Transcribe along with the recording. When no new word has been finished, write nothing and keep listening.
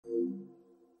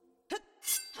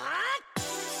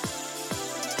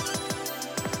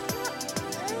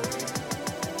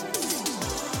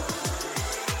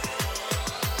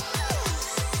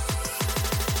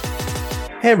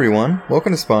Hey everyone,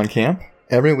 welcome to Spawn Camp.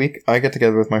 Every week I get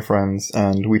together with my friends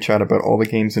and we chat about all the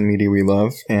games and media we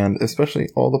love, and especially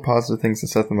all the positive things that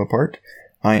set them apart.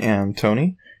 I am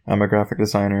Tony. I'm a graphic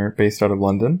designer based out of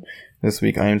London. This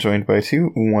week I am joined by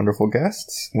two wonderful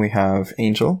guests. We have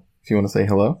Angel, if you want to say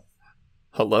hello.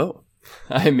 Hello.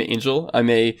 I'm Angel.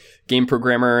 I'm a game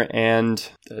programmer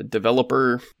and a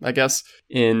developer, I guess,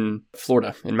 in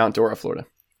Florida, in Mount Dora, Florida.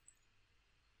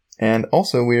 And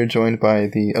also we are joined by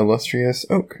the illustrious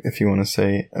Oak, if you want to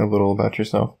say a little about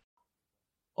yourself.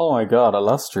 Oh my god,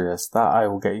 illustrious. That I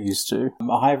will get used to.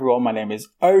 Hi everyone, my name is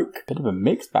Oak. Bit of a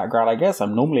mixed background, I guess.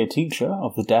 I'm normally a teacher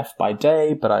of the deaf by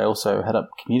day, but I also head up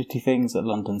community things at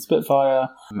London Spitfire,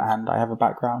 and I have a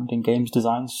background in games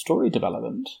design story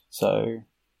development. So,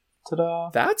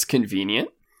 ta-da. That's convenient.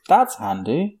 That's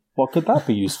handy. What could that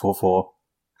be useful for?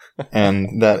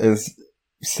 And that is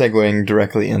segueing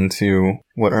directly into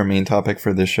what our main topic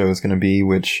for this show is going to be,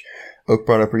 which Oak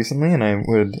brought up recently, and I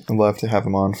would love to have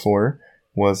him on for,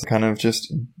 was kind of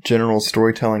just general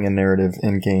storytelling and narrative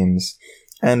in games,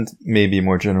 and maybe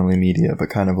more generally media,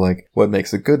 but kind of like what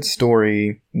makes a good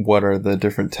story, what are the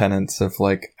different tenets of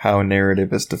like how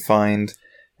narrative is defined,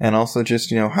 and also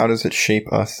just, how does it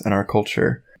shape us and our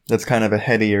culture? That's kind of a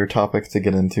headier topic to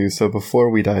get into, so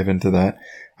before we dive into that,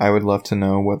 I would love to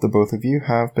know what the both of you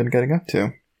have been getting up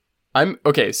to. I'm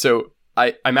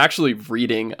actually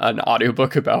reading an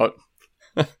audiobook about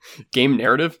game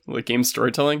narrative, like game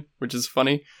storytelling, which is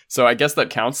funny. So I guess that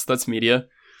counts. That's media.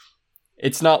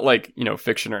 It's not like,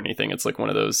 fiction or anything. It's like one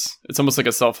of those, it's almost like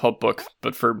a self-help book,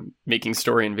 but for making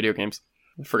story in video games.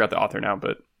 I forgot the author now,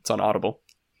 but it's on Audible.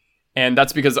 And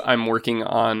that's because I'm working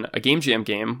on a Game Jam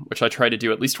game, which I try to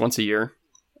do at least once a year.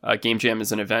 Game Jam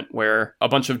is an event where a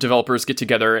bunch of developers get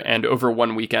together and over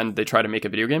one weekend they try to make a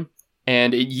video game.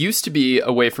 And it used to be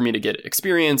a way for me to get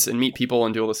experience and meet people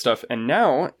and do all this stuff. And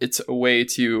now it's a way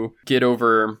to get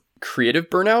over creative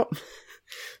burnout.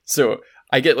 So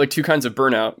I get like two kinds of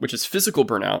burnout, which is physical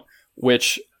burnout,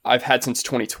 which I've had since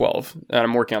 2012, and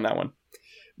I'm working on that one.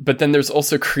 But then there's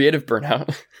also creative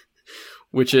burnout,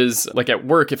 which is like at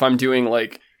work, if I'm doing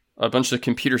like a bunch of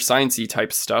computer science-y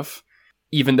type stuff,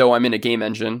 even though I'm in a game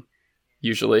engine,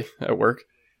 usually at work,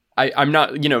 I'm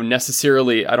not,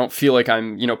 necessarily, I don't feel like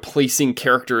I'm, placing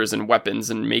characters and weapons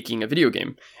and making a video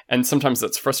game. And sometimes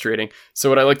that's frustrating. So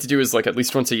what I like to do is like at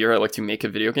least once a year, I like to make a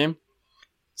video game.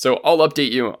 So I'll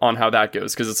update you on how that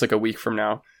goes because it's like a week from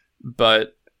now.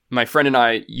 But my friend and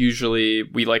I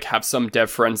we like have some dev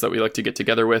friends that we like to get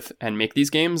together with and make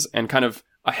these games. And kind of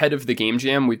ahead of the Game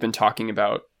Jam, we've been talking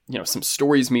about, some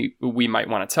stories we might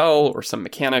want to tell or some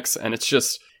mechanics. And it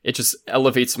just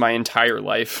elevates my entire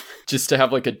life just to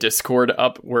have like a Discord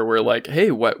up where we're like,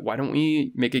 hey, why don't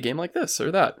we make a game like this or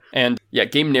that? And yeah,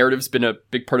 game narrative's been a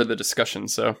big part of the discussion.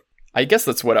 So I guess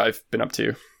that's what I've been up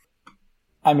to.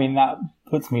 I mean, that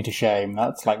puts me to shame.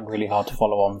 That's like really hard to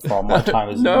follow on from. My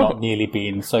time has not nearly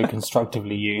been so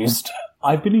constructively used.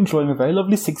 I've been enjoying a very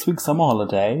lovely 6-week summer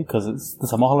holiday because it's the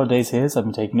summer holidays here, so I've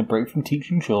been taking a break from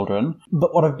teaching children.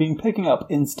 But what I've been picking up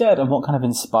instead, and what kind of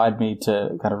inspired me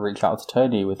to kind of reach out to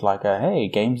Tony with like hey,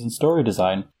 games and story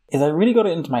design, is I really got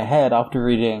it into my head after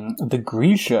reading the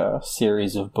Grisha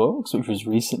series of books, which was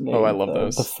recently. Oh, I love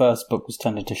those. The first book was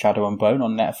turned into Shadow and Bone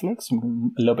on Netflix.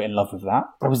 I'm a little bit in love with that.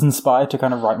 I was inspired to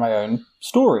kind of write my own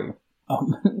story.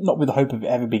 Not with the hope of it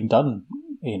ever being done,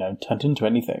 turned into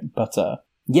anything. But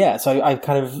yeah, so I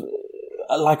kind of,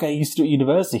 like I used to do at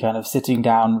university, kind of sitting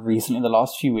down recently in the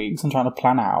last few weeks and trying to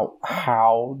plan out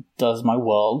how does my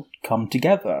world come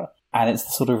together. And it's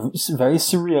the sort of very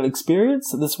surreal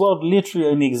experience. This world literally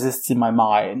only exists in my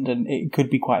mind, and it could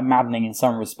be quite maddening in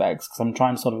some respects, because I'm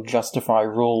trying to sort of justify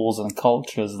rules and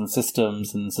cultures and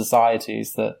systems and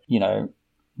societies that,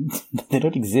 they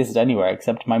don't exist anywhere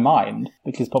except my mind,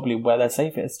 which is probably where they're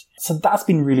safest. So that's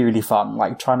been really, really fun,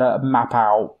 like trying to map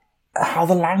out how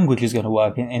the language is going to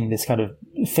work in this kind of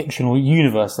fictional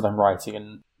universe that I'm writing,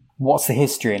 and what's the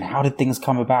history, and how did things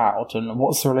come about, and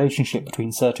what's the relationship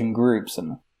between certain groups,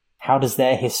 and how does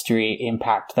their history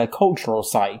impact their cultural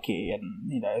psyche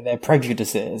and, their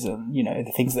prejudices and,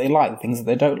 the things that they like, the things that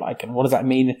they don't like, and what does that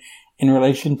mean in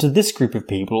relation to this group of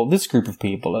people or this group of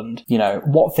people, and,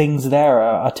 what things there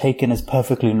are taken as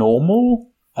perfectly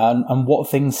normal and what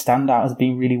things stand out as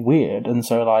being really weird. And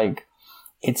so, like,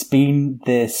 it's been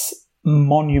this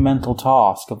monumental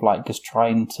task of, like, just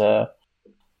trying to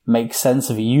make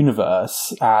sense of a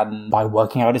universe, and by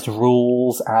working out its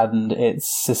rules and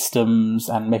its systems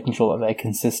and making sure that they're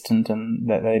consistent and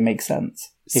that they make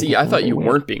sense. See, I thought you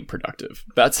weren't being productive.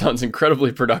 That sounds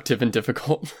incredibly productive and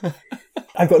difficult.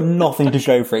 I've got nothing to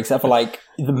show for it except for like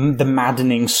the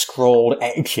maddening scrawled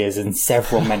etches in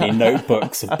several many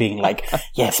notebooks of being like,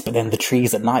 yes, but then the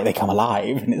trees at night, they come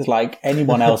alive. And it's like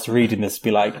anyone else reading this would be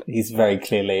like, he's very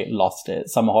clearly lost it.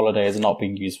 Summer holiday is not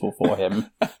being useful for him.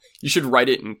 You should write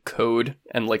it in code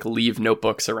and like leave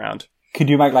notebooks around. Could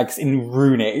you make like in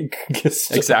runic,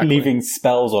 just exactly. leaving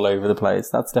spells all over the place?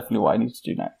 That's definitely what I need to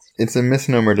do next. It's a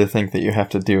misnomer to think that you have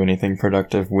to do anything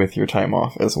productive with your time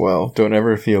off as well. Don't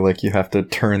ever feel like you have to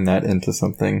turn that into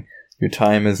something. Your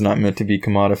time is not meant to be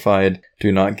commodified.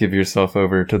 Do not give yourself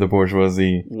over to the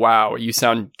bourgeoisie. Wow, you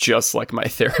sound just like my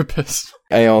therapist.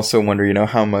 I also wonder,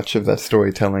 how much of that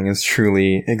storytelling is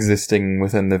truly existing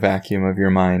within the vacuum of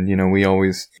your mind. We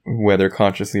always, whether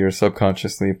consciously or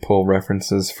subconsciously, pull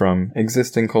references from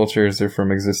existing cultures or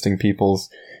from existing peoples.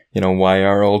 Why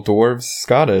are all dwarves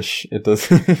Scottish? It does.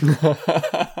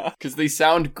 Because they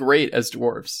sound great as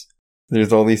dwarves.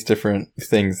 There's all these different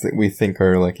things that we think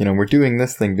are like, we're doing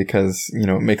this thing because,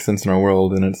 it makes sense in our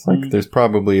world. And it's like, there's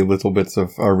probably little bits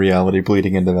of our reality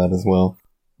bleeding into that as well.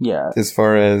 Yeah. As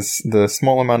far as the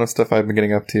small amount of stuff I've been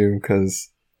getting up to, because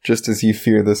just as you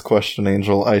fear this question,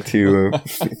 Angel, I too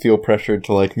feel pressured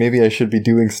to like, maybe I should be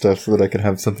doing stuff so that I could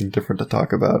have something different to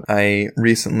talk about. I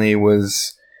recently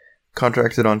was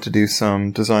contracted on to do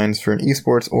some designs for an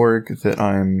esports org that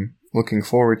I'm looking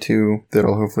forward to, that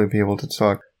I'll hopefully be able to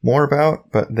talk more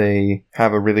about, but they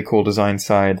have a really cool design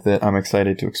side that I'm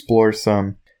excited to explore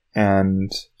some.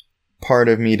 And part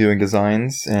of me doing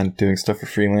designs and doing stuff for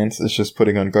freelance is just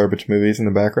putting on garbage movies in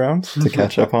the background to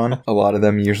catch up on. A lot of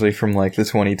them usually from like the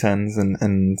 2010s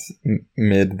and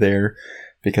mid there,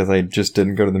 because I just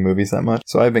didn't go to the movies that much.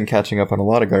 So I've been catching up on a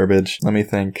lot of garbage. Let me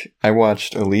think. I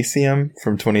watched Elysium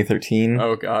from 2013.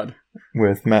 Oh, God.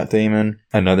 With Matt Damon.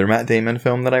 Another Matt Damon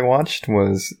film that I watched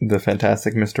was The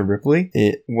Fantastic Mr. Ripley.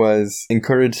 It was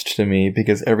encouraged to me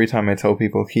because every time I tell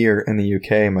people here in the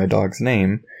UK my dog's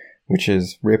name, which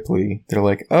is Ripley, they're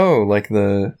like, oh, like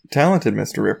the talented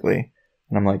Mr. Ripley.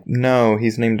 And I'm like, no,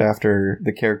 he's named after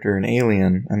the character in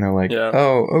Alien. And they're like, yeah.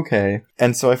 Oh, okay.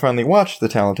 And so I finally watched The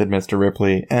Talented Mr.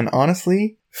 Ripley. And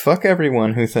honestly, fuck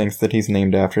everyone who thinks that he's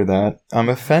named after that. I'm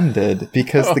offended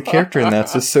because the character in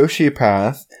that's a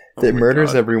sociopath that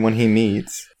murders everyone he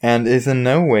meets and is in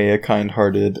no way a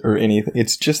kind-hearted or anything.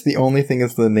 It's just the only thing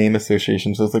is the name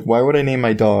association. So it's like, why would I name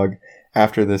my dog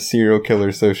after this serial killer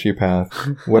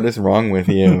sociopath? What is wrong with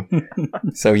you?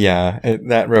 So yeah,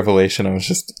 that revelation, I was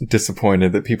just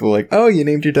disappointed that people were like, oh, you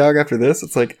named your dog after this?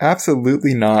 It's like,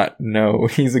 absolutely not. No,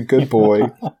 he's a good boy.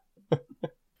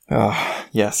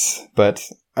 Yes,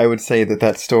 but I would say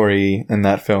that story in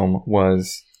that film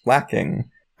was lacking.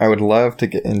 I would love to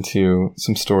get into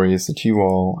some stories that you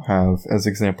all have as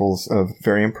examples of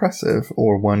very impressive,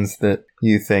 or ones that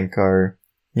you think are,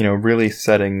 really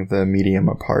setting the medium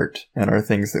apart and are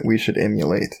things that we should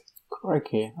emulate.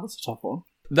 Crikey, that's a tough one.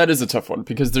 That is a tough one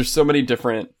because there's so many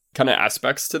different kind of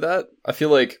aspects to that. I feel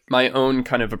like my own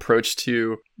kind of approach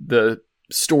to the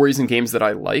stories and games that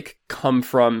I like come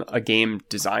from a game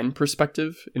design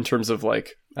perspective in terms of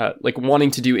like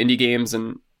wanting to do indie games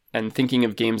and thinking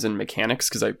of games and mechanics,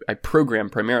 because I program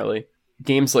primarily.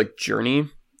 Games like Journey,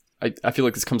 I feel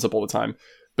like this comes up all the time,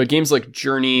 but games like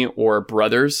Journey or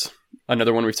Brothers,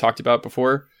 another one we've talked about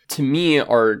before, to me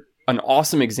are an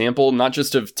awesome example, not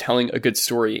just of telling a good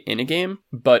story in a game,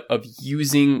 but of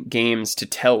using games to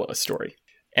tell a story.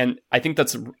 And I think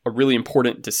that's a really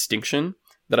important distinction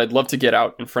that I'd love to get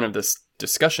out in front of this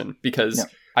discussion, because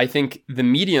I think the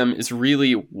medium is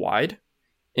really wide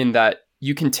in that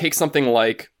you can take something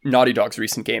like Naughty Dog's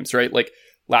recent games, right? Like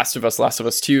Last of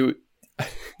Us 2.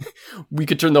 We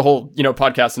could turn the whole,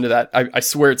 podcast into that. I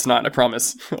swear it's not, I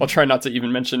promise. I'll try not to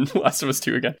even mention Last of Us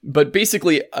 2 again. But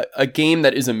basically a game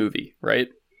that is a movie, right?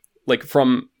 Like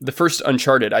from the first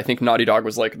Uncharted, I think Naughty Dog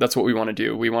was like, that's what we want to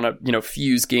do. We want to,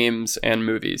 fuse games and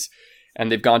movies.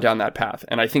 And they've gone down that path.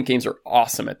 And I think games are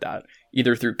awesome at that.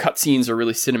 Either through cutscenes or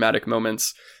really cinematic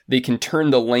moments. They can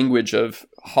turn the language of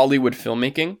Hollywood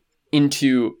filmmaking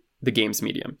into the game's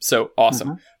medium. So awesome.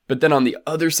 Mm-hmm. But then on the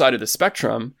other side of the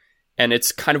spectrum, and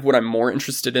it's kind of what I'm more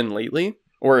interested in lately,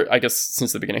 or I guess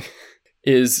since the beginning,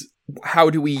 is how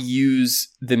do we use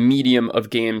the medium of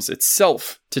games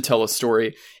itself to tell a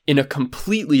story in a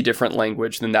completely different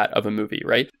language than that of a movie,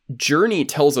 right? Journey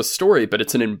tells a story, but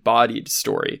it's an embodied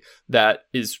story that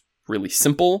is really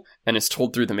simple and is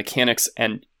told through the mechanics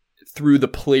and through the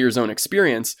player's own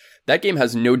experience. That game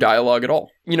has no dialogue at all.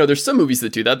 There's some movies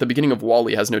that do that. The beginning of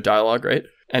WALL-E has no dialogue, right?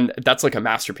 And that's like a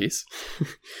masterpiece.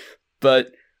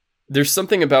 But there's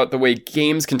something about the way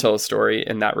games can tell a story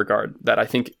in that regard that I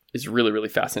think is really, really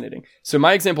fascinating. So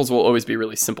my examples will always be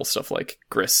really simple stuff like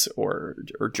Gris or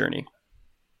Journey.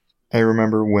 I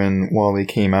remember when WALL-E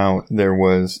came out, there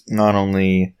was not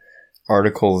only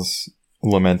articles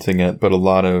lamenting it, but a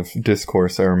lot of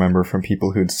discourse I remember from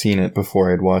people who'd seen it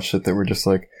before I'd watched it that were just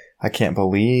like, I can't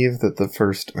believe that the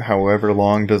first however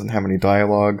long doesn't have any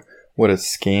dialogue. What a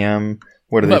scam.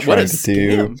 What are they trying to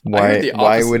do?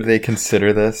 Why would they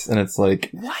consider this? And it's like,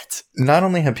 what? Not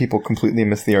only have people completely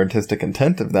missed the artistic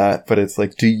intent of that, but it's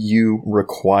like, do you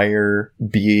require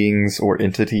beings or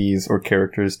entities or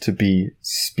characters to be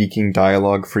speaking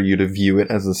dialogue for you to view it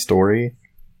as a story?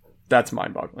 That's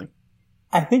mind-boggling.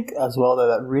 I think as well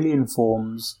that really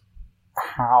informs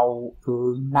how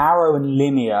narrow and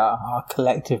linear our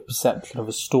collective perception of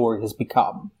a story has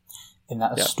become. In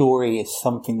that a story is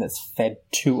something that's fed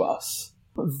to us,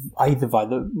 either by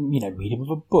the medium of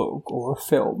a book or a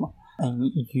film,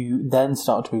 and you then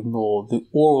start to ignore the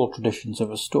oral traditions of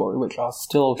a story, which are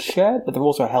still shared, but they're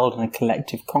also held in a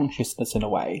collective consciousness in a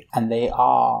way, and they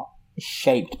are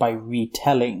shaped by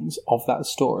retellings of that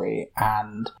story,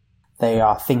 and they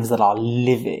are things that are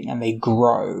living and they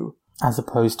grow, as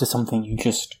opposed to something you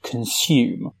just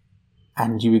consume.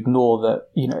 And you ignore that,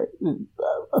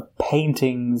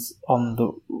 paintings on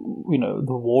the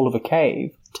wall of a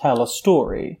cave tell a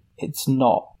story. It's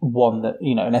not one that,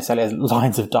 necessarily has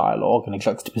lines of dialogue and a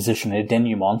juxtaposition and a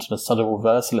denouement and a subtle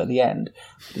reversal at the end.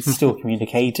 It's still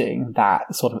communicating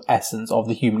that sort of essence of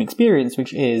the human experience,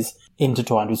 which is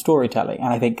intertwined with storytelling.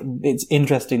 And I think it's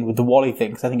interesting with the WALL-E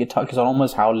thing, because I think it touches on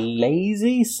almost how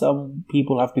lazy some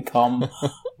people have become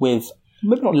with,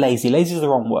 maybe not lazy is the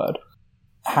wrong word,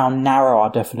 how narrow our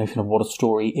definition of what a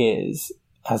story is,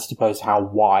 as opposed to how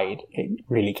wide it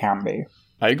really can be.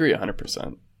 I agree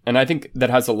 100%. And I think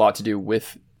that has a lot to do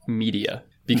with media.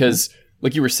 Because,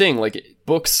 like you were saying, like,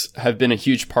 books have been a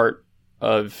huge part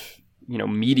of,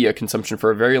 media consumption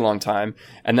for a very long time.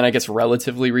 And then I guess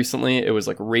relatively recently, it was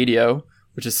like radio,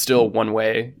 which is still one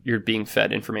way you're being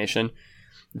fed information.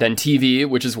 Then TV,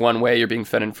 which is one way you're being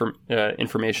fed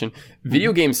information.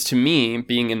 Video games, to me,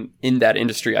 being in that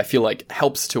industry, I feel like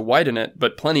helps to widen it,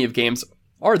 but plenty of games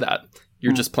are that.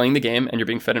 You're just playing the game and you're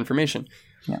being fed information.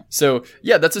 Yeah. So,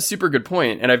 yeah, that's a super good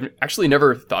point. And I've actually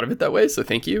never thought of it that way, so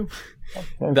thank you.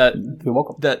 You're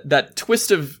welcome. That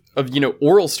twist of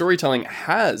oral storytelling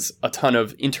has a ton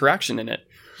of interaction in it.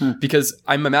 Because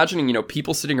I'm imagining,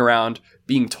 people sitting around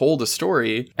being told a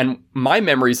story, and my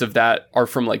memories of that are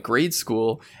from like grade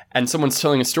school, and someone's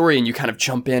telling a story and you kind of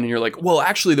jump in and you're like, well,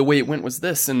 actually the way it went was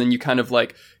this. And then you kind of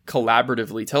like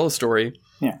collaboratively tell a story.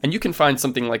 Yeah. And you can find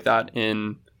something like that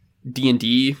in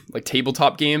D&D, like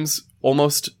tabletop games,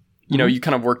 almost, you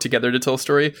kind of work together to tell a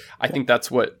story. I think that's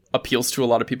what appeals to a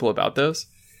lot of people about those.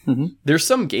 There's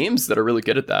some games that are really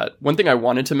good at that. One thing I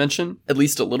wanted to mention, at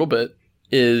least a little bit,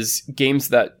 is games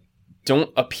that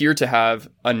don't appear to have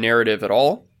a narrative at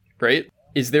all, right?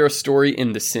 Is there a story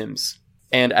in The Sims?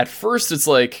 And at first it's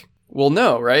like, well,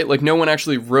 no, right? Like no one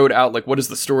actually wrote out like, what is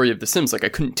the story of The Sims? Like I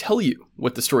couldn't tell you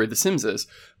what the story of The Sims is,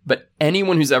 but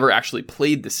anyone who's ever actually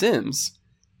played The Sims,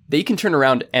 they can turn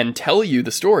around and tell you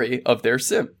the story of their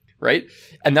sim, right?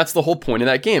 And that's the whole point of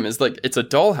that game, is like, it's a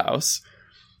dollhouse.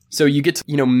 So you get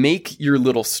to, make your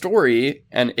little story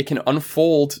and it can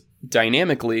unfold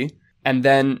dynamically, and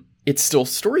then it's still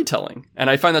storytelling. And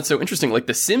I find that so interesting. Like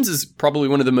The Sims is probably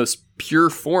one of the most pure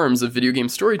forms of video game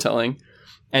storytelling.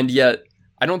 And yet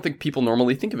I don't think people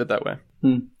normally think of it that way.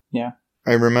 Yeah.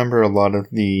 I remember a lot of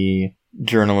the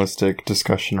journalistic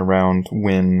discussion around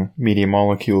when Media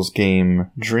Molecule's game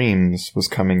Dreams was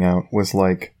coming out was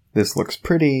like, this looks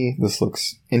pretty, this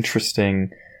looks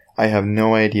interesting. I have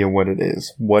no idea what it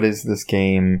is. What is this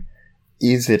game?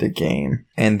 Is it a game?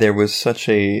 And there was such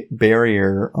a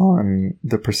barrier on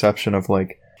the perception of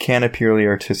like, can a purely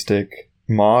artistic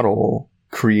model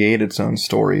create its own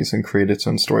stories and create its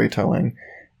own storytelling?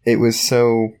 It was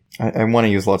so, I want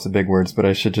to use lots of big words, but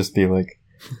I should just be like,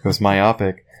 it was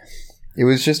myopic. It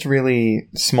was just really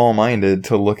small-minded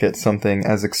to look at something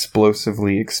as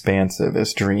explosively expansive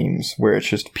as Dreams, where it's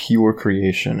just pure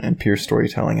creation and pure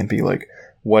storytelling, and be like,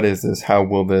 what is this? How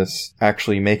will this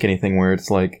actually make anything? Where it's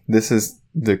like, this is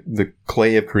the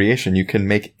clay of creation. You can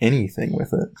make anything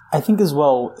with it. I think as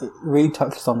well, it really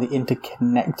touches on the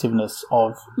interconnectedness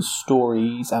of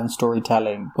stories and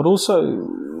storytelling, but also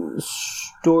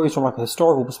stories from like a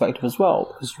historical perspective as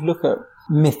well. Because you look at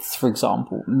myths, for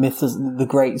example. Myths is the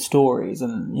great stories,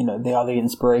 and they are the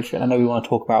inspiration. I know we want to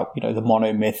talk about the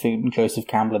monomyth and Joseph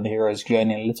Campbell and the hero's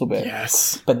journey in a little bit.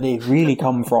 Yes, but they really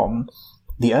come from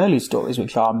the early stories,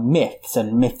 which are myths,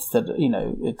 and myths that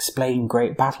explain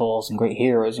great battles and great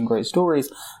heroes and great stories,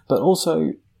 but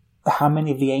also how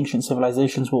many of the ancient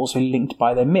civilizations were also linked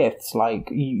by their myths. Like,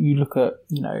 you look at,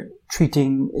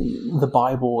 treating the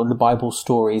Bible and the Bible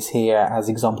stories here as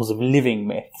examples of living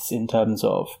myths in terms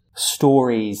of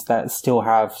stories that still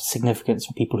have significance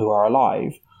for people who are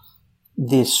alive.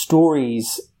 There's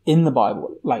stories in the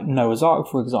Bible, like Noah's Ark,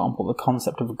 for example, the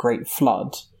concept of a great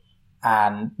flood,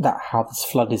 and that how this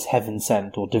flood is heaven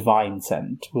sent or divine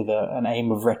sent with an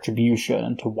aim of retribution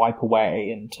and to wipe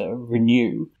away and to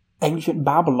renew. Ancient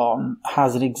Babylon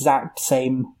has an exact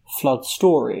same flood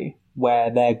story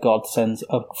where their god sends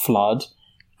a flood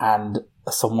and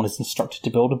someone is instructed to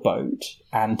build a boat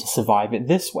and to survive it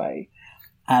this way.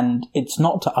 And it's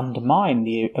not to undermine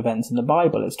the events in the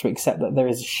Bible, it's to accept that there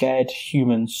is shared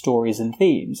human stories and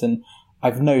themes. And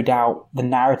I've no doubt the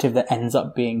narrative that ends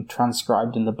up being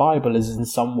transcribed in the Bible is in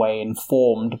some way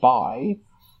informed by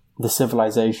the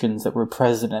civilizations that were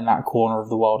present in that corner of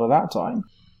the world at that time.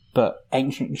 But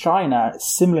ancient China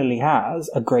similarly has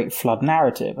a great flood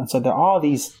narrative. And so there are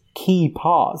these key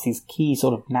parts, these key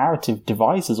sort of narrative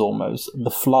devices almost,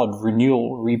 the flood,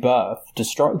 renewal, rebirth,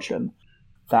 destruction,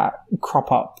 that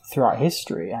crop up throughout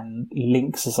history and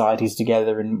link societies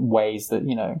together in ways that,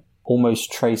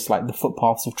 almost trace like the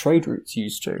footpaths of trade routes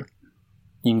used to.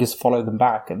 You can just follow them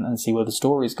back and see where the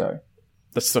stories go.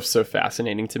 That stuff's so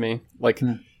fascinating to me. Like,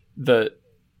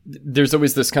 there's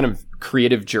always this kind of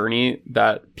creative journey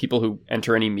that people who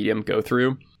enter any medium go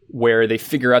through, where they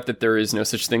figure out that there is no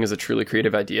such thing as a truly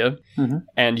creative idea. Mm-hmm.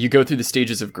 And you go through the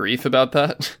stages of grief about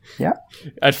that. Yeah.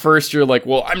 At first, you're like,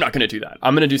 well, I'm not going to do that.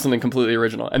 I'm going to do something completely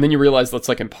original. And then you realize that's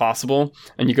like impossible.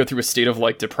 And you go through a state of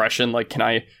like depression. Like, can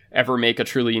I ever make a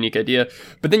truly unique idea?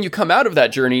 But then you come out of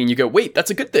that journey and you go, wait,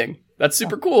 that's a good thing. That's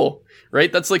super cool.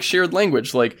 Right? That's like shared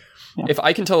language. Like, if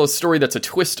I can tell a story that's a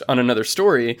twist on another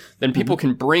story, then people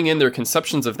can bring in their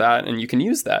conceptions of that and you can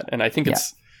use that. And I think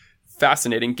it's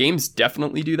fascinating. Games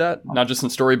definitely do that, not just in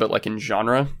story, but like in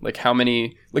genre. Like, how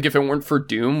many, like, if it weren't for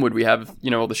Doom, would we have,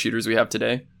 all the shooters we have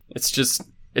today?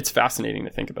 It's fascinating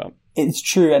to think about. It's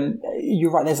true. And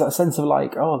you're right. There's that sense of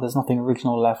like, oh, there's nothing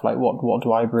original left. Like, what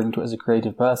do I bring to it as a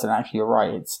creative person? And actually, you're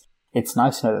right. It's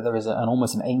nice to know that there is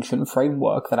almost an ancient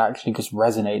framework that actually just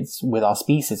resonates with our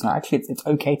species. And actually, it's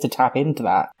okay to tap into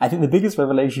that. I think the biggest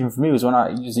revelation for me was when I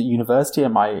was at university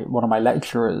and one of my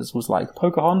lecturers was like,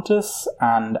 Pocahontas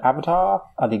and Avatar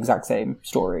are the exact same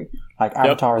story. Like,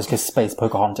 Avatar is just space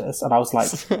Pocahontas. And I was like,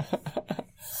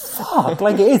 fuck,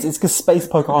 like it is. It's just space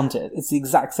Pocahontas. It's the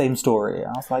exact same story. And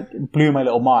I was like, it blew my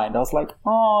little mind. I was like,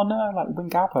 oh no, like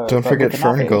Wingapo. Don't forget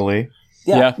Ferngully.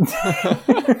 Yeah.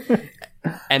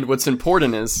 And what's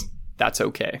important is that's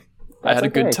okay. I had a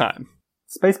good time.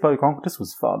 Space Pocahontas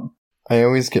was fun. I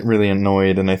always get really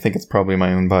annoyed, and I think it's probably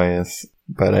my own bias,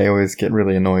 but I always get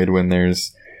really annoyed when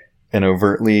there's an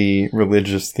overtly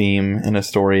religious theme in a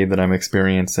story that I'm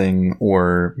experiencing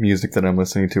or music that I'm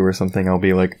listening to or something. I'll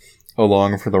be like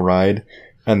along for the ride,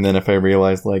 and then if I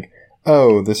realize like,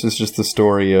 oh, this is just the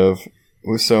story of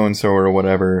so-and-so or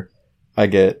whatever, I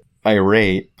get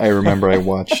irate. I remember I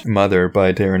watched Mother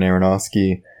by Darren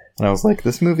Aronofsky, and I was like,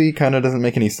 this movie kind of doesn't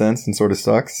make any sense and sort of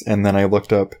sucks. And then I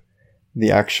looked up the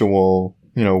actual,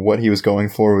 what he was going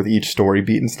for with each story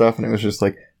beat and stuff, and it was just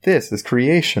like, this is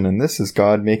creation and this is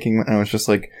God making, and I was just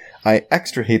like, I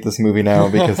extra hate this movie now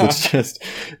because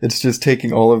it's just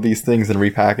taking all of these things and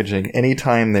repackaging.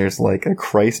 Anytime there's like a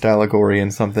Christ allegory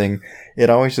in something, it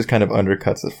always just kind of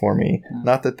undercuts it for me.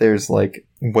 Not that there's like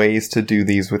ways to do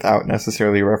these without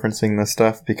necessarily referencing this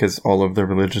stuff, because all of the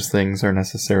religious things are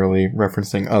necessarily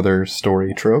referencing other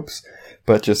story tropes,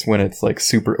 but just when it's like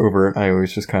super overt, I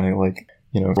always just kind of like,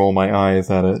 roll my eyes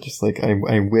at it. Just like,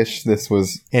 I wish this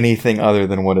was anything other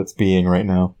than what it's being right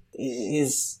now.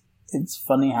 It's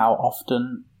funny how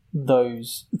often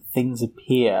those things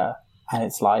appear, and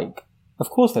it's like, of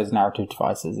course those narrative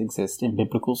devices exist in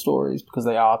biblical stories because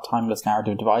they are timeless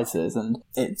narrative devices, and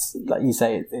it's, like you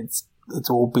say, it's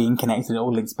all being connected, it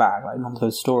all links back. Like, none of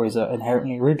those stories are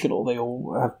inherently original. They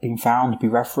all have been found to be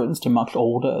referenced in much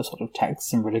older sort of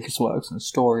texts and religious works and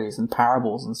stories and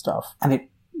parables and stuff. And it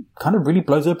kind of really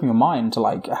blows open your mind to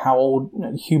like how old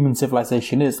human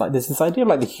civilization is. Like, there's this idea of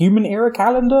like the human era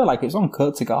calendar, like it's on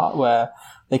Kierkegaard, where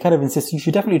they kind of insist you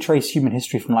should definitely trace human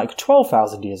history from like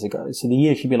 12,000 years ago. So the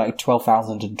year should be like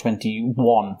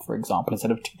 12,021, for example,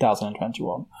 instead of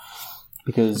 2021.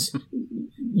 Because,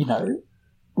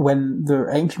 when the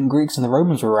ancient Greeks and the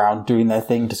Romans were around doing their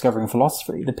thing, discovering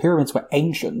philosophy, the pyramids were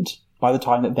ancient by the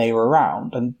time that they were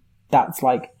around. And that's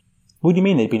like, what do you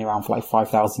mean they've been around for like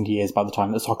 5,000 years by the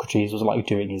time that Socrates was like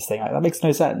doing his thing? Like, that makes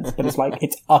no sense. But it's like,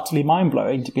 it's utterly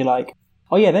mind-blowing to be like,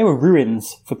 oh yeah, they were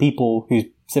ruins for people who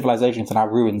civilizations are now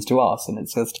ruins to us. And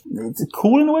it's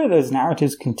cool in a way that those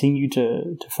narratives continue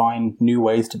to find new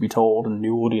ways to be told and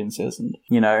new audiences. And,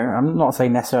 I'm not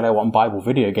saying necessarily I want Bible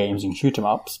video games and shoot 'em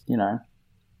ups,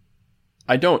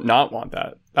 I don't not want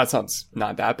that. That sounds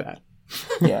not that bad.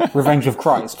 Yeah, Revenge of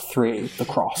Christ 3, The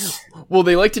Cross. Well,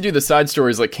 they like to do the side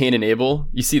stories like Cain and Abel.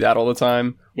 You see that all the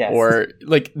time. Yes. Or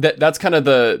like that's kind of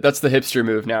that's the hipster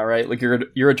move now, right? Like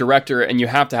you're a director and you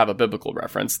have to have a biblical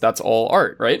reference. That's all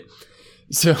art, right?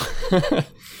 So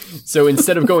so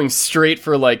instead of going straight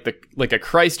for like a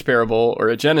Christ parable or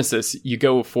a Genesis, you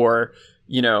go for,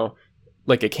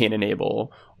 like a Cain and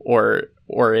Abel or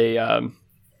a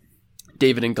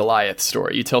David and Goliath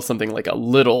story. You tell something like a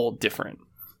little different.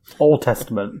 Old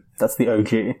Testament. That's the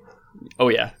OG. Oh,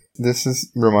 yeah. This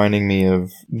is reminding me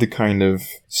of the kind of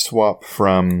swap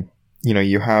from,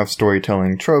 you have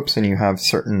storytelling tropes and you have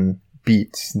certain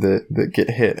beats that get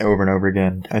hit over and over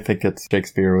again. I think it's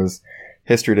Shakespeare was,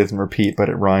 history doesn't repeat, but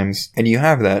it rhymes. And you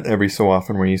have that every so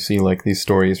often where you see like these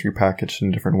stories repackaged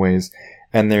in different ways.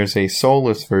 And there's a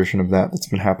soulless version of that that's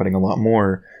been happening a lot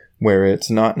more, where it's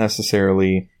not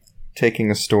necessarily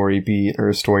taking a story beat or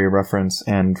a story reference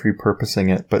and repurposing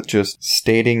it, but just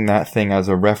stating that thing as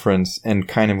a reference and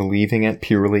kind of leaving it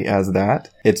purely as that.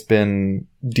 It's been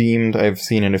deemed, I've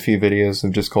seen in a few videos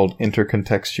of just called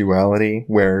intercontextuality,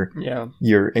 where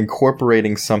you're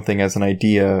incorporating something as an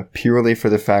idea purely for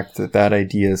the fact that that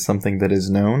idea is something that is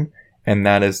known, and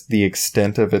that is the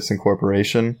extent of its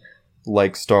incorporation,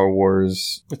 like Star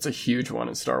Wars. It's a huge one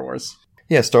in Star Wars.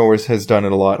 Yeah, Star Wars has done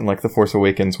it a lot in like The Force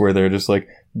Awakens, where they're just like,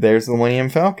 there's the Millennium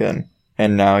Falcon.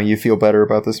 And now you feel better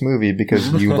about this movie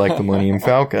because you like the Millennium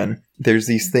Falcon. There's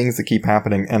these things that keep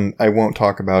happening, and I won't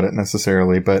talk about it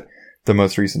necessarily, but the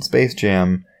most recent Space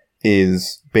Jam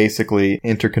is basically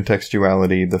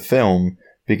intercontextuality, the film,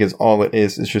 because all it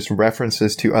is just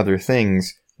references to other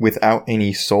things without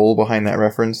any soul behind that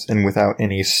reference and without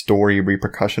any story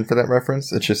repercussion for that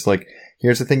reference. It's just like,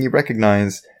 here's the thing you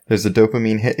recognize. There's a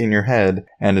dopamine hit in your head,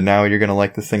 and now you're going to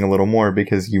like this thing a little more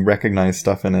because you recognize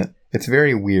stuff in it. It's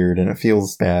very weird, and it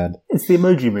feels bad. It's the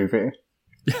Emoji Movie.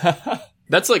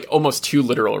 That's like almost too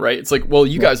literal, right? It's like, well,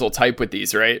 you guys will type with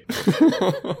these, right?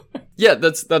 Yeah,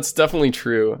 that's definitely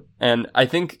true. And I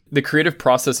think the creative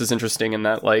process is interesting in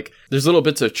that, like, there's little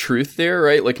bits of truth there,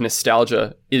 right? Like,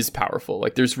 nostalgia is powerful.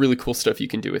 Like, there's really cool stuff you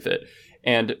can do with it.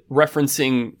 And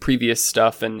referencing previous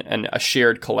stuff and a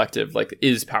shared collective, like,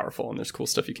 is powerful. And there's cool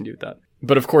stuff you can do with that.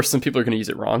 But of course, some people are going to use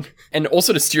it wrong. And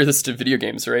also to steer this to video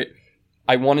games, right?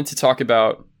 I wanted to talk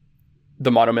about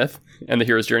the monomyth and the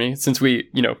hero's journey, since we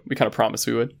kind of promised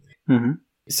we would. Mm-hmm.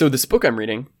 So this book I'm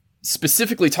reading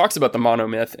specifically talks about the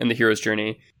monomyth and the hero's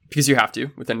journey, because you have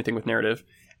to with anything with narrative.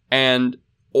 And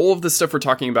all of the stuff we're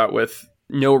talking about with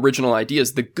no original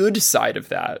ideas, the good side of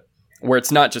that, where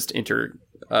it's not just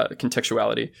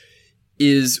contextuality,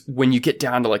 is when you get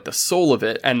down to like the soul of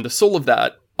it. And the soul of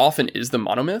that often is the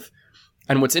monomyth.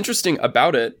 And what's interesting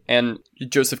about it, and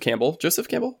Joseph Campbell?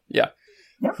 Yeah.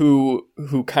 Yep.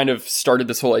 Who kind of started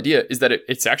this whole idea, is that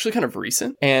it's actually kind of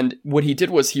recent. And what he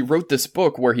did was he wrote this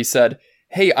book where he said,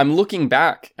 hey, I'm looking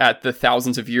back at the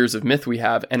thousands of years of myth we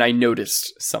have, and I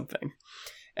noticed something.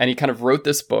 And he kind of wrote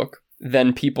this book.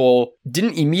 Then people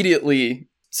didn't immediately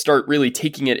start really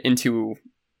taking it into,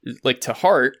 like, to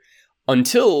heart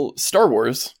until Star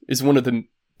Wars is one of the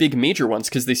big major ones,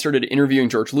 because they started interviewing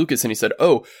George Lucas, and he said,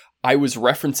 oh, I was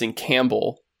referencing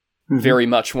Campbell very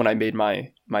much when I made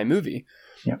my movie.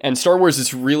 Yep. And Star Wars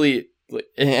is really,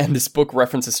 and this book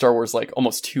references Star Wars like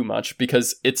almost too much,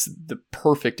 because it's the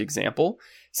perfect example,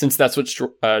 since that's what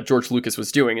George Lucas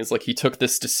was doing, is like he took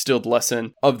this distilled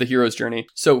lesson of the hero's journey.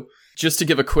 So just to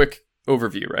give a quick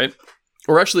overview, right?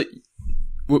 Or actually,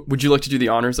 would you like to do the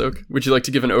honors, Oak? Would you like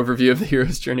to give an overview of the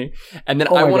hero's journey? And then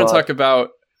I want to talk about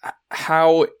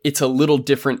how it's a little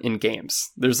different in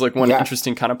games. There's like one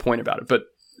interesting kind of point about it, but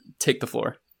take the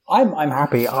floor. I'm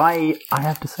happy. I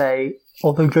have to say,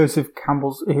 although Joseph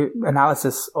Campbell's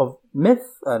analysis of myth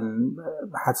and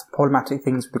had some problematic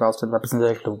things with regards to the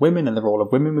representation of women and the role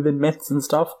of women within myths and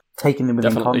stuff, taking them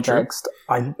within Definitely context,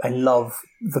 I love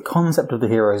the concept of the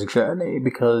hero's journey,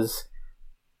 because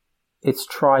it's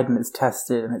tried and it's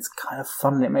tested and it's kind of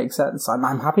fun and it makes sense.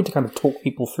 I'm happy to kind of talk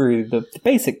people through the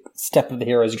basic step of the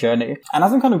hero's journey. And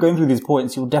as I'm kind of going through these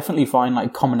points, you'll definitely find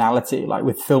like commonality, like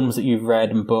with films that you've read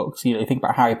and books. You think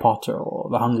about Harry Potter or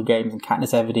The Hunger Games and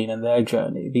Katniss Everdeen and their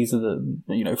journey. These are the,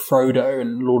 Frodo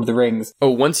and Lord of the Rings.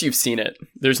 Oh, once you've seen it,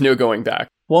 there's no going back.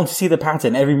 Once you see the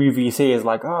pattern, every movie you see is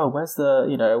like, oh, where's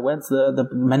the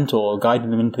mentor guiding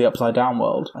them into the upside down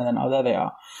world? And then, oh, there they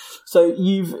are. So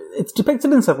it's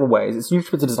depicted in several ways. It's usually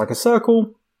depicted as like a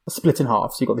circle, split in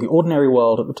half. So you've got the ordinary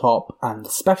world at the top and the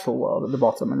special world at the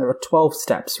bottom. And there are 12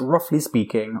 steps, roughly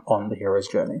speaking, on the hero's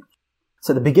journey.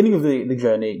 So at the beginning of the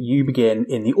journey, you begin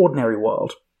in the ordinary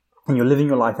world. And you're living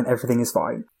your life and everything is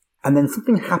fine. And then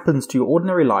something happens to your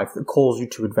ordinary life that calls you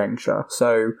to adventure.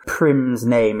 So Prim's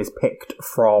name is picked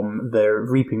from the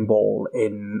Reaping Ball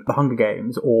in The Hunger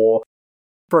Games, or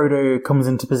Frodo comes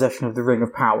into possession of the Ring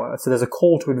of Power. So there's a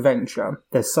call to adventure.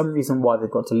 There's some reason why they've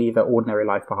got to leave their ordinary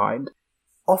life behind.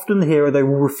 Often the hero, they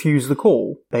will refuse the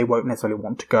call. They won't necessarily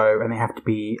want to go, and they have to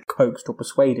be coaxed or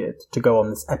persuaded to go on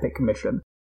this epic mission.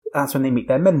 That's when they meet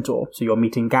their mentor. So you're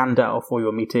meeting Gandalf, or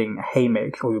you're meeting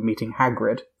Haymitch, or you're meeting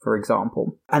Hagrid, for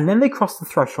example. And then they cross the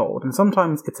threshold, and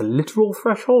sometimes it's a literal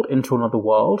threshold into another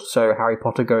world. So Harry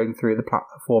Potter going through the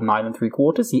platform 9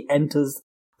 3/4, he enters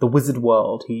the wizard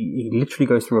world. He literally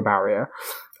goes through a barrier.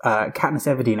 Katniss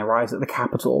Everdeen arrives at the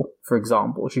capital, for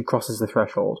example. She crosses the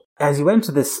threshold. As you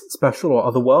enter this special or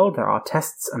other world, there are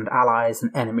tests and allies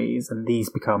and enemies, and these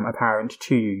become apparent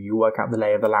to you. You work out the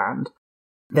lay of the land.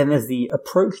 Then there's the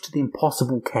approach to the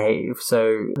impossible cave.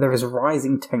 So there is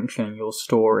rising tension in your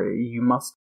story. You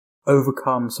must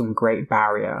overcome some great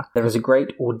barrier. There is a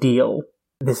great ordeal.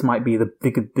 This might be the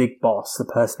big boss, the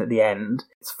person at the end.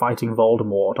 It's fighting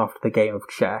Voldemort after the game of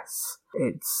chess.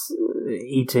 It's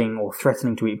eating or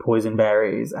threatening to eat poison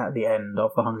berries at the end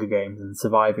of the Hunger Games and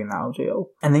surviving that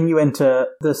ordeal. And then you enter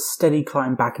the steady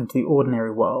climb back into the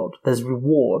ordinary world. There's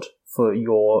reward for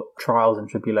your trials and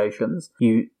tribulations.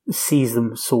 You seize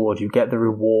the sword, you get the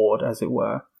reward, as it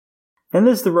were. Then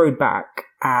there's the road back,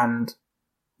 and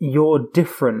you're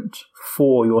different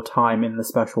for your time in the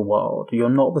special world. You're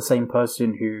not the same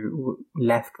person who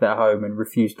left their home and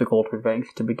refused the call to adventure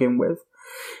to begin with.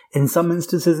 In some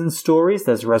instances in stories,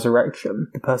 there's resurrection.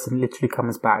 The person literally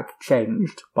comes back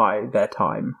changed by their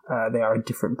time. They are a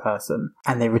different person.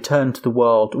 And they return to the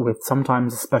world with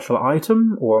sometimes a special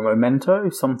item or a memento,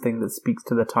 something that speaks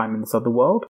to their time in this other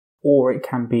world. Or it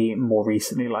can be more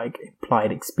recently like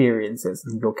implied experiences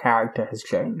and your character has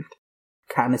changed.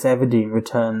 Katniss Everdeen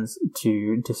returns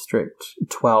to District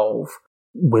 12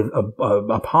 with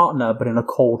a partner, but in a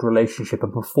cold relationship, a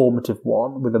performative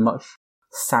one, with a much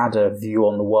sadder view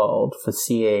on the world for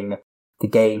seeing the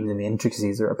games and the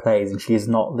intricacies that it plays, and she is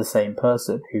not the same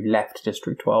person who left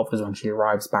District 12 as when she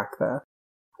arrives back there.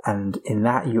 And in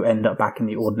that, you end up back in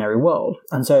the ordinary world.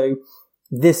 And so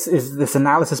this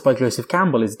analysis by Joseph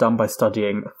Campbell is done by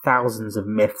studying thousands of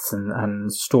myths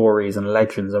and stories and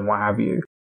legends and what have you.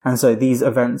 And so these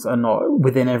events are not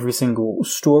within every single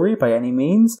story by any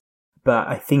means, but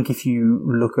I think if you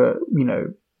look at,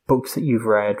 books that you've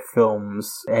read,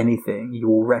 films, anything, you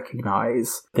will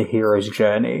recognize the hero's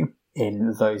journey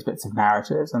in those bits of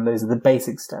narratives, and those are the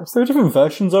basic steps. There are different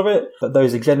versions of it, but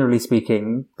those are generally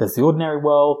speaking, there's the ordinary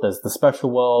world, there's the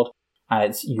special world, and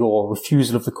it's your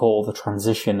refusal of the call, the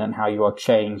transition, and how you are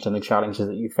changed and the challenges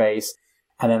that you face.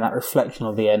 And then that reflection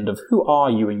of the end of who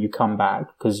are you when you come back,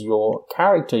 because your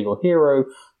character, your hero,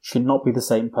 should not be the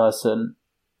same person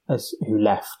as who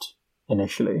left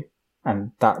initially.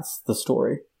 And that's the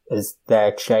story, is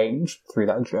their change through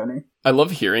that journey. I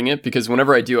love hearing it because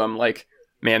whenever I do, I'm like,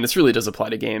 man, this really does apply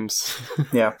to games.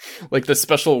 Yeah. Like the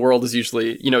special world is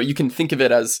usually, you can think of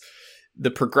it as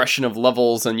the progression of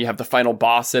levels and you have the final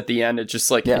boss at the end. It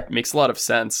just it makes a lot of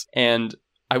sense. And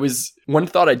one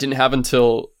thought I didn't have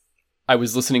until I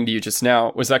was listening to you just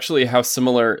now was actually how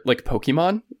similar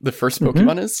Pokemon, the first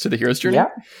Pokemon is to the hero's journey. Yeah.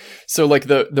 So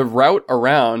the route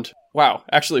around, wow,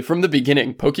 actually from the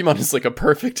beginning, Pokemon is a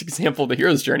perfect example of the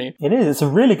hero's journey. It is. It's a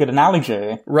really good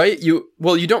analogy. Right? You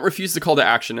don't refuse the call to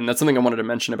action, and that's something I wanted to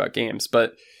mention about games,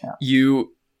 but you're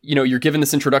given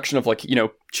this introduction of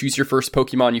choose your first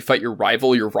Pokemon, you fight your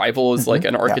rival. Your rival is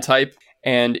an archetype,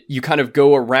 and you kind of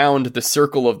go around the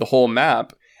circle of the whole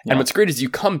map. And what's great is you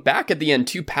come back at the end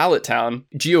to Pallet Town.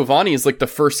 Giovanni is the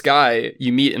first guy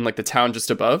you meet in the town just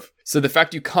above. So the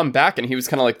fact you come back and he was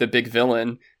kind of the big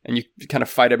villain and you kind of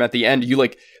fight him at the end,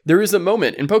 there is a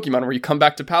moment in Pokemon where you come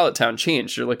back to Pallet Town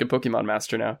changed. You're a Pokemon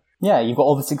master now. Yeah, you've got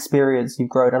all this experience, you've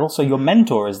grown, and also your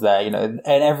mentor is there. In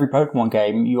every Pokemon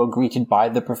game, you are greeted by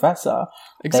the professor.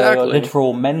 Exactly. They're your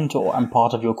literal mentor, and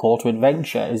part of your call to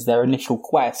adventure is their initial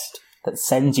quest that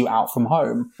sends you out from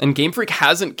home. And Game Freak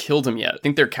hasn't killed him yet. I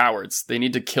think they're cowards. They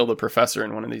need to kill the professor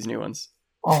in one of these new ones.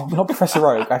 Oh, not Professor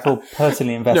Oak. I feel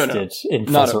personally invested in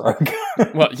Professor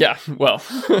Oak. Well, yeah, well.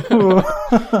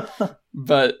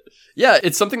 But yeah,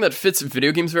 it's something that fits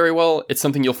video games very well. It's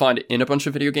something you'll find in a bunch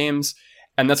of video games.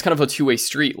 And that's kind of a two-way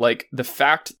street. The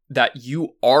fact that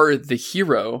you are the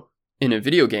hero in a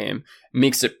video game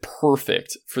makes it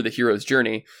perfect for the hero's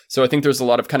journey. So I think there's a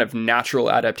lot of kind of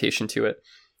natural adaptation to it.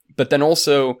 But then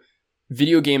also,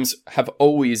 video games have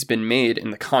always been made in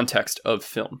the context of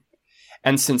film.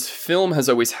 And since film has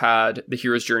always had the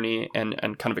hero's journey and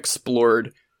kind of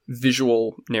explored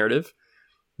visual narrative,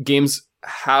 games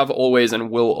have always and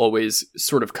will always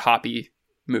sort of copy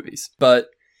movies. But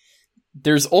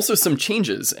there's also some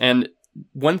changes. And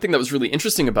one thing that was really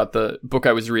interesting about the book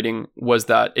I was reading was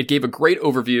that it gave a great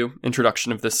overview,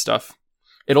 introduction of this stuff.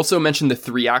 It also mentioned the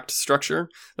 3-act structure.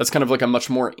 That's kind of like a much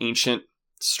more ancient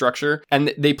structure.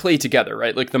 And they play together,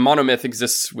 right? Like the monomyth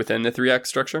exists within the 3-act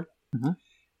structure. Mm-hmm.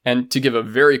 And to give a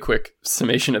very quick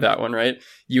summation of that one, right?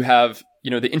 You have,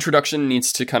 the introduction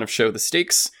needs to kind of show the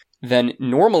stakes. Then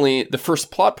normally the first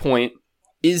plot point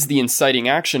is the inciting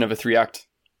action of a 3-act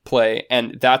play.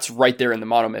 And that's right there in the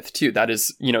monomyth too. That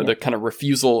is, the kind of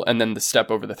refusal and then the step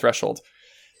over the threshold.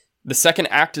 The second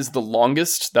act is the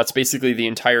longest. That's basically the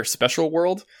entire special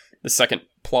world. The second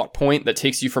plot point that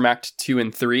takes you from act 2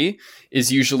 and 3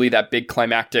 is usually that big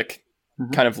climactic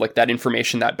kind of like that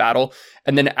information, that battle.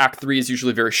 And then act 3 is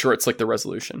usually very short. It's like the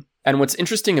resolution. And what's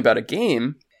interesting about a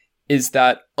game is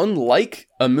that unlike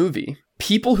a movie,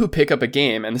 people who pick up a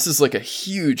game, and this is like a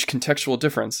huge contextual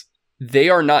difference, they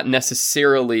are not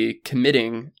necessarily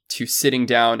committing to sitting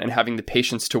down and having the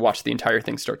patience to watch the entire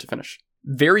thing start to finish.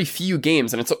 Very few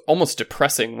games, and it's almost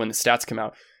depressing when the stats come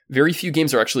out, very few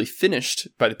games are actually finished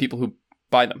by the people who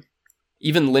buy them.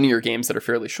 Even linear games that are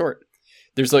fairly short.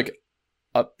 There's like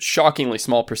a shockingly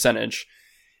small percentage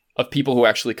of people who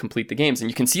actually complete the games. And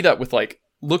you can see that with like,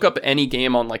 look up any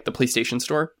game on like the PlayStation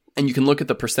Store, and you can look at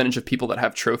the percentage of people that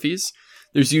have trophies.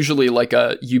 There's usually like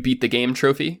a you beat the game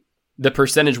trophy. The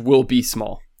percentage will be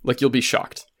small. Like you'll be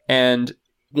shocked. And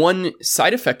one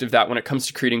side effect of that when it comes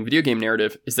to creating video game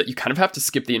narrative is that you kind of have to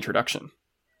skip the introduction.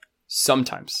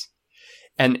 Sometimes.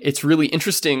 And it's really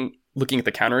interesting looking at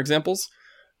the counterexamples.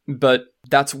 But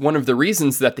that's one of the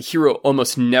reasons that the hero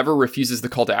almost never refuses the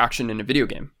call to action in a video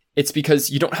game. It's because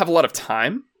you don't have a lot of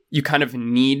time. You kind of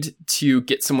need to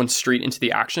get someone straight into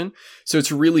the action. So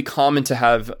it's really common to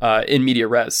have in media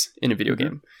res in a video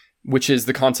game, which is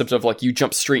the concept of like you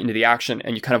jump straight into the action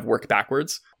and you kind of work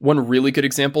backwards. One really good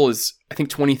example is, I think,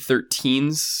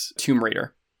 2013's Tomb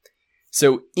Raider.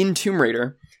 So in Tomb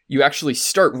Raider, you actually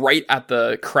start right at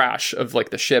the crash of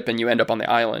like the ship and you end up on the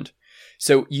island.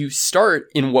 So you start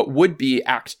in what would be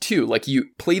Act 2, like you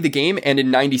play the game and in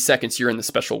 90 seconds you're in the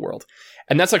special world.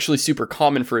 And that's actually super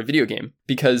common for a video game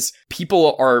because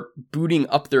people are booting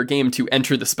up their game to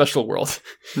enter the special world.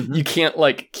 You can't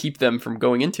like keep them from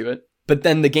going into it. But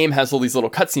then the game has all these little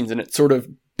cutscenes and it sort of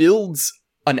builds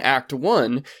an Act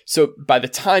 1. So by the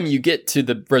time you get to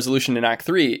the resolution in Act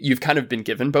 3, you've kind of been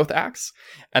given both acts.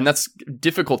 And that's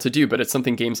difficult to do, but it's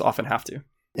something games often have to.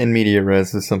 In media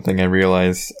res is something I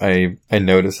realize I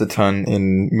notice a ton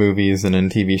in movies and in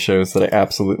TV shows that I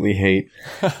absolutely hate,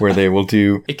 where they will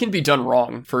do... It can be done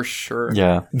wrong, for sure.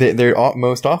 Yeah. They're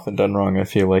most often done wrong, I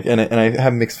feel like. And I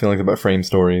have mixed feelings about frame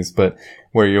stories, but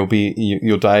where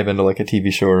you'll dive into like a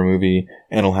TV show or a movie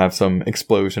and it'll have some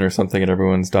explosion or something and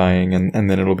everyone's dying and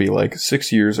then it'll be like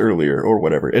 6 years earlier or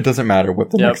whatever. It doesn't matter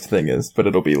what the next thing is, but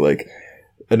it'll be like...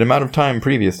 an amount of time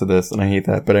previous to this, and I hate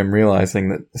that, but I'm realizing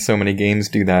that so many games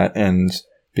do that, and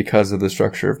because of the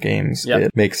structure of games,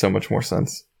 it makes so much more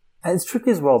sense. And it's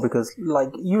tricky as well, because,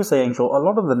 like you were saying, Angel, a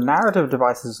lot of the narrative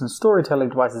devices and storytelling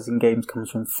devices in games comes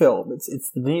from film.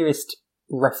 It's the nearest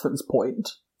reference point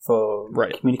for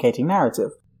communicating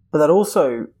narrative. But that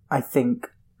also, I think,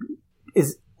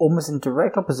 is almost in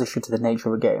direct opposition to the nature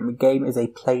of a game. A game is a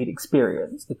played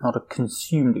experience. It's not a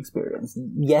consumed experience.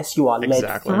 Yes, you are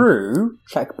led through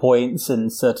checkpoints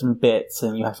and certain bits,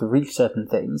 and you have to reach certain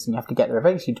things, and you have to get there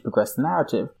eventually to progress the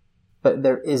narrative. But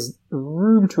there is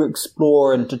room to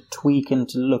explore and to tweak and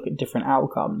to look at different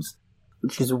outcomes,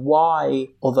 which is why,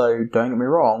 although, don't get me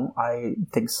wrong, I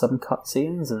think some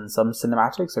cutscenes and some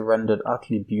cinematics are rendered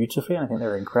utterly beautifully, and I think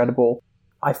they're incredible.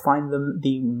 I find them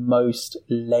the most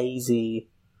lazy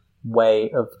way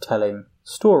of telling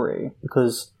story,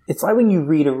 because it's like when you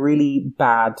read a really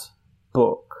bad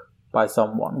book by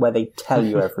someone where they tell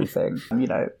you everything. You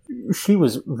know, she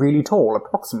was really tall,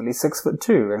 approximately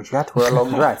 6'2", and she had to wear a long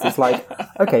dress. It's like,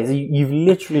 okay, so you've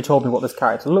literally told me what this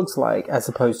character looks like, as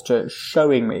opposed to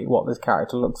showing me what this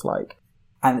character looks like.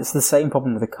 And it's the same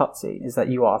problem with a cutscene, is that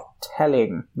you are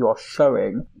telling, you are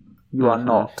showing, you are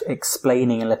not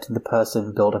explaining and letting the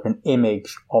person build up an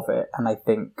image of it. And I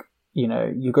think, you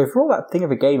know, you go through all that thing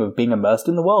of a game of being immersed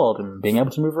in the world and being able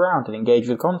to move around and engage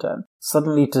with content.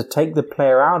 Suddenly to take the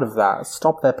player out of that,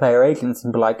 stop their player agents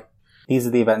and be like, these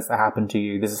are the events that happen to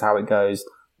you, this is how it goes,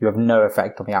 you have no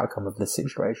effect on the outcome of this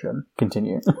situation.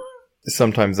 Continue.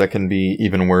 sometimes that can be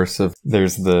even worse if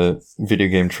there's the video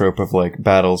game trope of like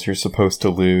battles you're supposed to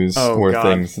lose or God.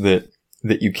 things that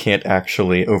you can't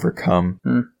actually overcome.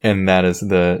 And that is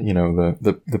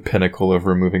the pinnacle of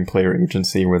removing player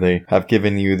agency, where they have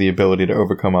given you the ability to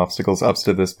overcome obstacles up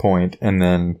to this point and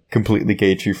then completely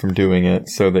gate you from doing it,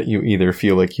 so that you either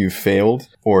feel like you've failed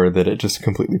or that it just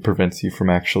completely prevents you from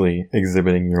actually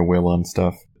exhibiting your will on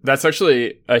stuff. That's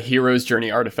actually a hero's journey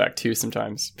artifact too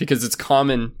sometimes, because it's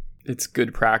common, it's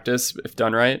good practice if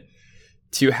done right,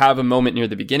 to have a moment near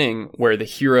the beginning where the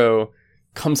hero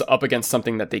comes up against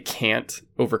something that they can't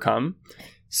overcome,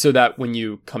 so that when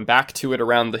you come back to it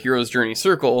around the hero's journey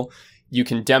circle, you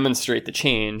can demonstrate the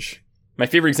change. My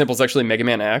favorite example is actually Mega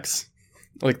Man X,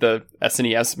 like the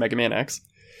SNES Mega Man X,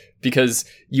 because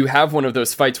you have one of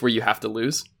those fights where you have to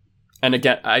lose. And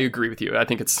again, I agree with you. I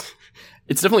think it's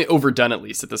definitely overdone, at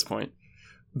least at this point.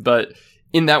 But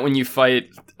in that, when you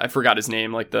fight, I forgot his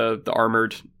name, like the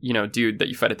armored, dude that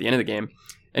you fight at the end of the game,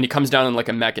 and he comes down in like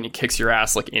a mech and he kicks your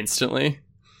ass like instantly.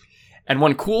 And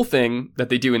one cool thing that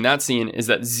they do in that scene is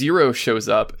that Zero shows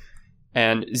up,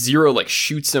 and Zero like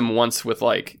shoots him once with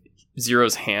like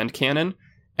Zero's hand cannon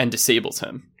and disables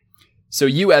him. So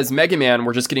you as Mega Man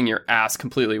were just getting your ass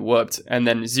completely whooped, and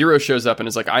then Zero shows up and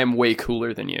is like, I am way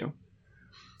cooler than you.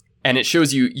 And it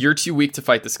shows you, you're too weak to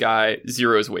fight this guy,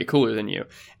 Zero is way cooler than you.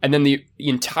 And then the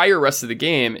entire rest of the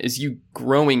game is you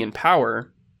growing in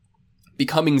power,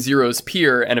 becoming Zero's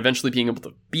peer, and eventually being able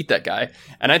to beat that guy.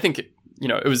 And I think,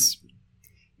 it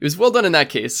was well done in that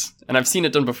case, and I've seen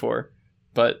it done before,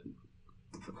 but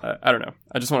I don't know.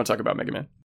 I just want to talk about Mega Man.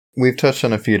 We've touched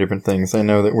on a few different things. I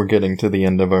know that we're getting to the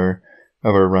end of our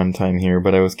runtime here,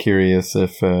 but I was curious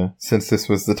if, since this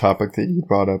was the topic that you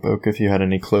brought up, Oak, if you had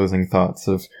any closing thoughts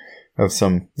of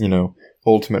some,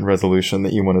 ultimate resolution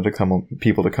that you wanted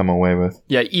people to come away with.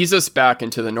 Yeah, ease us back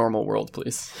into the normal world,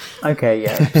 please. Okay,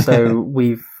 yeah. So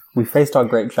we faced our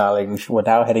great challenge. We're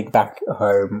now heading back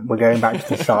home. We're going back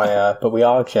to the Shire, but we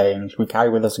are changed. We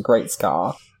carry with us a great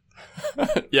scar.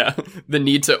 Yeah, the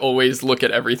need to always look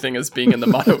at everything as being in the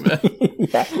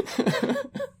monomyth. Yeah.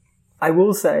 I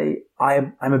will say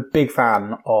I'm a big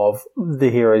fan of the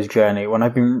hero's journey. When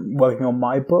I've been working on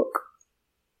my book,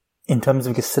 in terms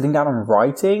of just sitting down and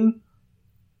writing,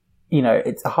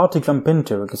 it's hard to jump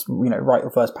into because, write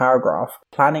the first paragraph.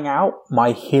 Planning out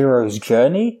my hero's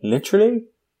journey, literally,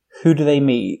 who do they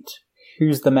meet?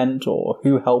 Who's the mentor?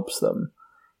 Who helps them?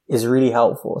 Is really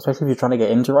helpful, especially if you're trying to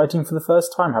get into writing for the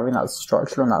first time. Having that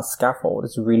structure and that scaffold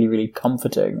is really, really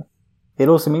comforting. It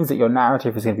also means that your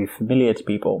narrative is going to be familiar to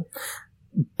people,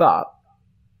 but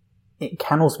it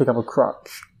can also become a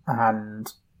crutch,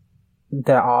 and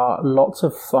there are lots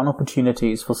of fun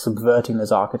opportunities for subverting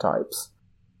those archetypes.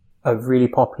 A really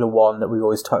popular one that we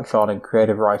always touch on in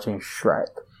creative writing is Shrek.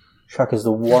 Shrek is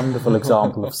the wonderful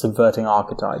example of subverting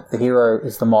archetype. The hero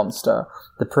is the monster.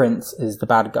 The prince is the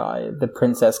bad guy. The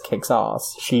princess kicks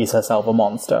ass. She's herself a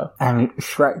monster. And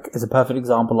Shrek is a perfect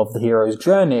example of the hero's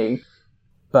journey,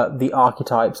 but the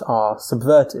archetypes are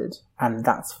subverted. And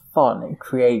that's fun. It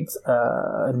creates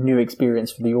a new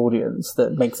experience for the audience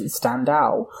that makes it stand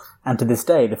out. And to this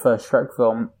day, the first Shrek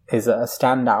film is a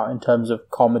standout in terms of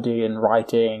comedy and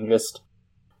writing, just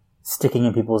sticking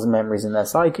in people's memories and their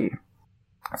psyche.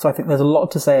 So I think there's a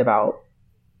lot to say about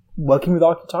working with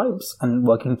archetypes and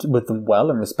working with them well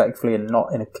and respectfully and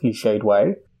not in a cliched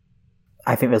way.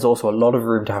 I think there's also a lot of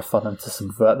room to have fun and to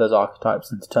subvert those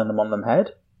archetypes and to turn them on their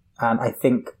head. And I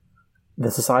think the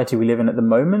society we live in at the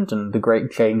moment and the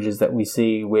great changes that we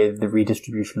see with the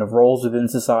redistribution of roles within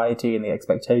society and the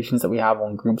expectations that we have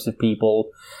on groups of people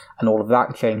and all of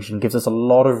that changing gives us a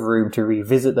lot of room to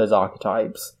revisit those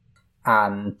archetypes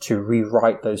and to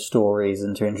rewrite those stories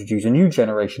and to introduce a new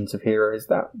generations of heroes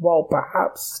that, while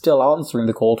perhaps still answering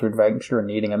the call to adventure and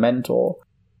needing a mentor,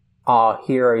 are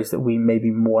heroes that we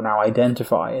maybe more now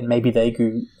identify, and maybe they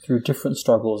go through different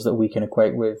struggles that we can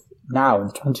equate with now in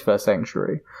the 21st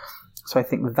century. So I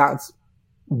think that's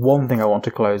one thing I want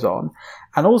to close on.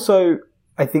 And also,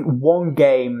 I think one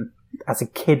game as a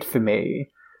kid for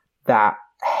me that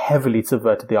heavily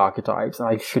subverted the archetypes, and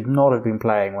I should not have been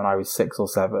playing when I was 6 or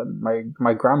 7.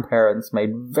 My grandparents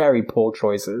made very poor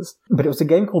choices. But it was a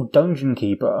game called Dungeon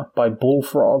Keeper by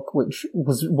Bullfrog, which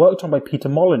was worked on by Peter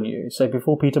Molyneux. So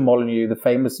before Peter Molyneux, the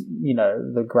famous,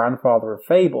 the grandfather of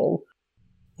Fable,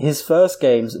 his first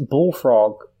games,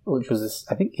 Bullfrog, which was this,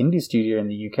 I think, indie studio in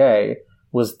the UK,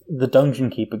 was the Dungeon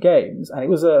Keeper games. And it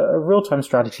was a real-time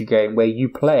strategy game where you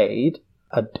played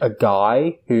a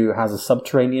guy who has a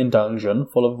subterranean dungeon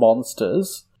full of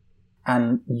monsters,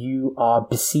 and you are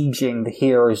besieging the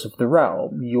heroes of the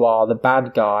realm. You are the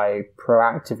bad guy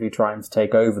proactively trying to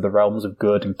take over the realms of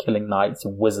good and killing knights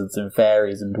and wizards and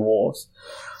fairies and dwarves.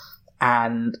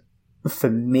 And for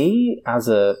me, as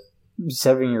a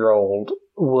 7-year-old,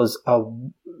 was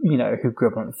who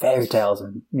grew up on fairy tales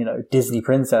and, Disney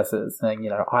princesses, and,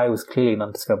 I was clearly an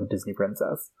undiscovered Disney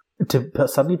princess. To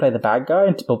suddenly play the bad guy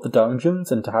and to build the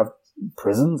dungeons and to have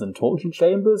prisons and torture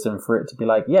chambers and for it to be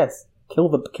like, yes, kill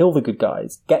the good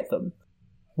guys, get them,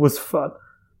 was fun.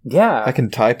 Yeah. I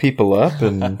can tie people up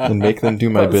and make them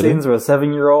do my bidding. Scenes where a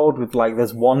 7-year-old with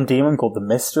this one demon called the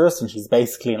Mistress, and she's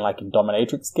basically in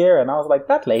dominatrix gear, and I was like,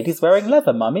 that lady's wearing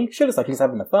leather, mummy. She looks like she's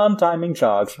having a fun time in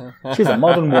charge. She's a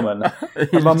modern woman.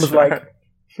 And mum was like,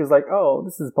 oh,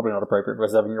 this is probably not appropriate for a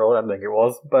 7-year-old. I don't think it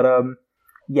was. But,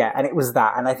 yeah, and it was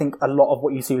that. And I think a lot of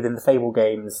what you see within the Fable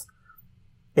games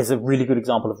is a really good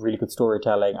example of really good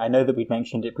storytelling. I know that we've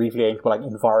mentioned it briefly, but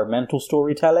environmental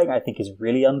storytelling, I think, is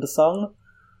really undersung.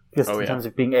 Just in terms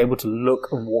of being able to look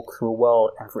and walk through a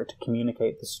world and for it to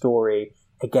communicate the story.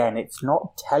 Again, it's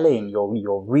not telling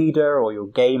your reader or your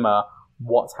gamer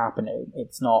what's happening.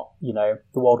 It's not, the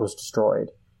world was destroyed.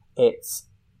 It's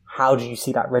how do you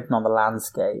see that written on the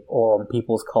landscape or on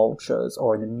people's cultures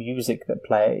or in the music that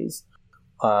plays?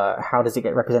 How does it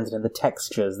get represented in the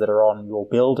textures that are on your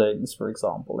buildings, for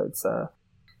example?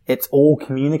 It's all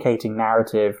communicating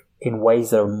narrative in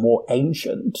ways that are more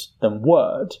ancient than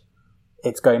word.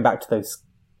 It's going back to those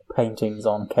paintings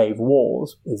on cave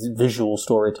walls. It's visual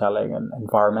storytelling and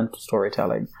environmental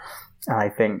storytelling. And I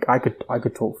think I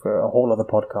could talk for a whole other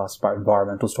podcast about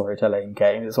environmental storytelling in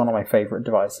games. It's one of my favourite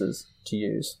devices to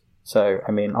use. So,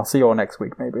 I'll see you all next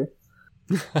week, maybe.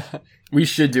 We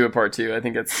should do a part 2. I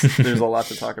think there's a lot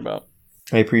to talk about.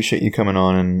 I appreciate you coming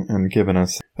on and giving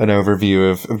us an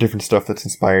overview of different stuff that's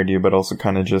inspired you, but also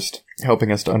kind of just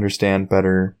helping us to understand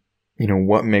better,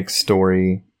 what makes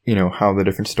story, how the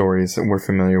different stories that we're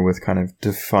familiar with kind of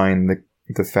define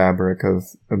the fabric of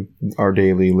our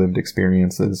daily lived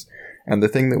experiences. And the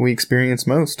thing that we experience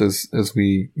most as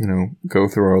we, go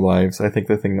through our lives, I think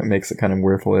the thing that makes it kind of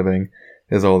worth living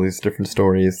is all these different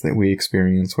stories that we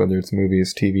experience, whether it's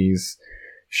movies, TVs,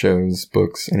 shows,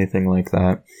 books, anything like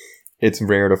that. It's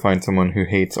rare to find someone who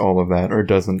hates all of that or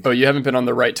doesn't. Oh, you haven't been on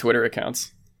the right Twitter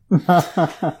accounts.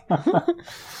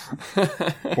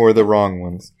 Or the wrong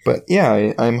ones. But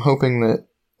yeah, I'm hoping that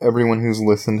everyone who's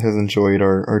listened has enjoyed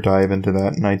our dive into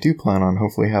that, and I do plan on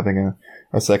hopefully having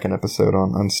a second episode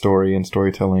on story and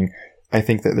storytelling. I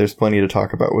think that there's plenty to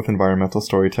talk about with environmental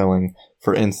storytelling.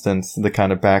 For instance, the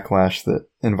kind of backlash that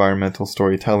environmental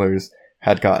storytellers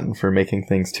had gotten for making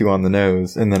things too on the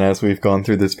nose. And then as we've gone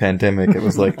through this pandemic, it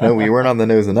was like, no, we weren't on the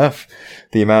nose enough.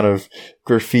 The amount of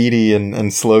graffiti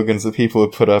and slogans that people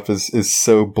have put up is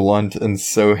so blunt and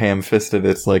so ham-fisted.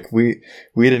 It's like we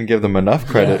didn't give them enough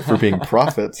credit for being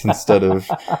prophets instead of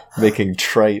making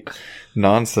trite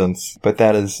nonsense. But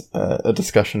that is a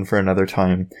discussion for another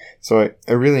time. So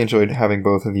I really enjoyed having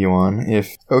both of you on.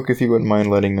 If you wouldn't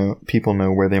mind letting people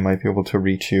know where they might be able to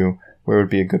reach you, where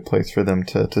would be a good place for them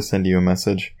to send you a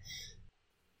message?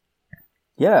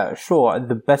 Yeah, sure.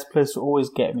 The best place to always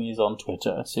get me is on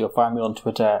Twitter. So you'll find me on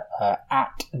Twitter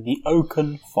at the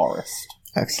Oaken Forest.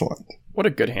 Excellent. What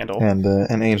a good handle.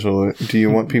 And Angel, do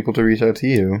you want people to reach out to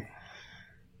you?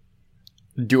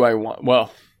 Do I want...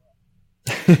 Well...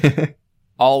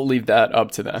 I'll leave that up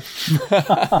to them.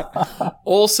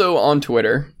 Also on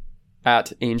Twitter,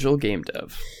 at Angel Game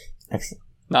Dev. Excellent.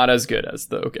 Not as good as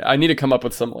the... Okay, I need to come up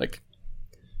with some,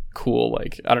 cool,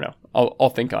 I don't know. I'll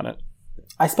think on it.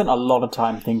 I spent a lot of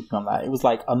time thinking on that. It was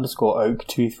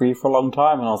 _Oak23 for a long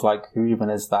time, and I was like, who even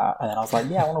is that? And then I was like,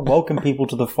 yeah, I want to welcome people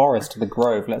to the forest, to the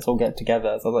grove. Let's all get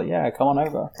together. So I was like, yeah, come on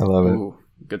over. I love it. Ooh,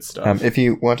 good stuff. If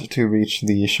you want to reach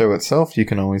the show itself, you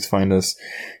can always find us.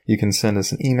 You can send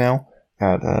us an email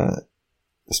at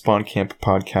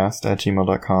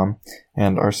spawncamppodcast@gmail.com,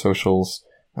 and our socials,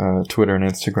 Twitter and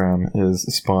Instagram,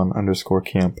 is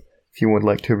spawn_camp. If you would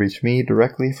like to reach me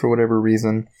directly for whatever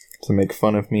reason, to make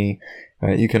fun of me,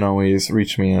 you can always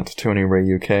reach me at Tony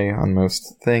Ray UK on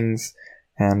most things.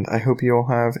 And I hope you all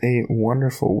have a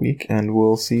wonderful week, and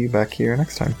we'll see you back here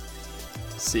next time.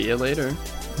 See you later.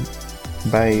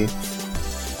 Bye.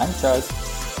 Thanks, guys.